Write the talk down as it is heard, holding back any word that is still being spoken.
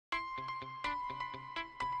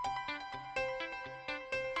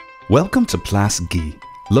Welcome to Place Guy.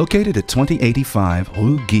 Located at 2085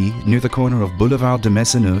 Rue Guy, near the corner of Boulevard de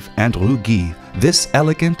Maisonneuve and Rue Guy, this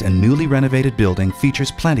elegant and newly renovated building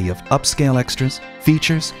features plenty of upscale extras,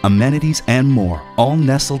 features, amenities, and more, all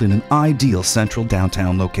nestled in an ideal central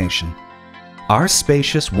downtown location. Our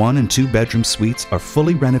spacious 1- and 2-bedroom suites are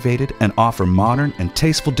fully renovated and offer modern and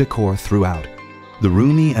tasteful decor throughout. The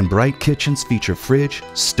roomy and bright kitchens feature fridge,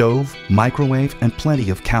 stove, microwave, and plenty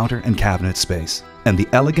of counter and cabinet space. And the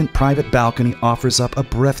elegant private balcony offers up a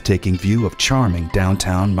breathtaking view of charming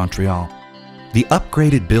downtown Montreal. The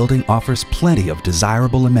upgraded building offers plenty of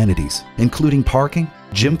desirable amenities, including parking,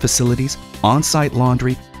 gym facilities, on-site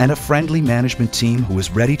laundry, and a friendly management team who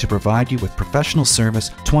is ready to provide you with professional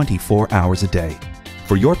service 24 hours a day.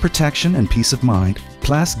 For your protection and peace of mind,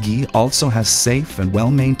 Place Guy also has safe and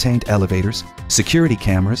well-maintained elevators, security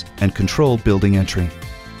cameras, and controlled building entry.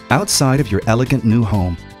 Outside of your elegant new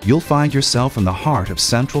home, you'll find yourself in the heart of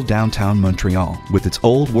central downtown Montreal with its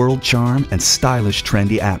old-world charm and stylish,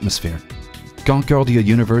 trendy atmosphere. Concordia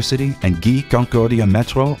University and Guy Concordia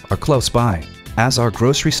Metro are close by, as are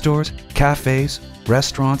grocery stores, cafes,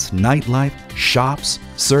 restaurants, nightlife, shops,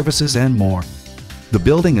 services, and more. The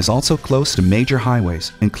building is also close to major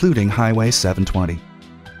highways, including Highway 720.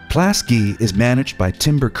 Place Guy is managed by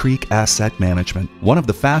Timbercreek Asset Management, one of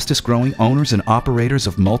the fastest growing owners and operators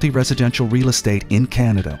of multi-residential real estate in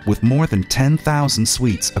Canada, with more than 10,000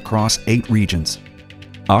 suites across 8 regions.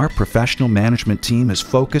 Our professional management team is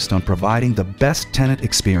focused on providing the best tenant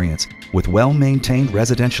experience with well-maintained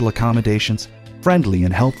residential accommodations, friendly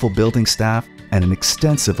and helpful building staff, and an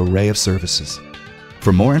extensive array of services.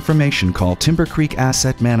 For more information, call Timbercreek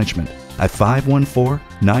Asset Management at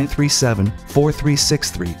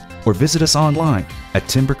 514-937-4363 or visit us online at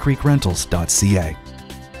timbercreekrentals.ca.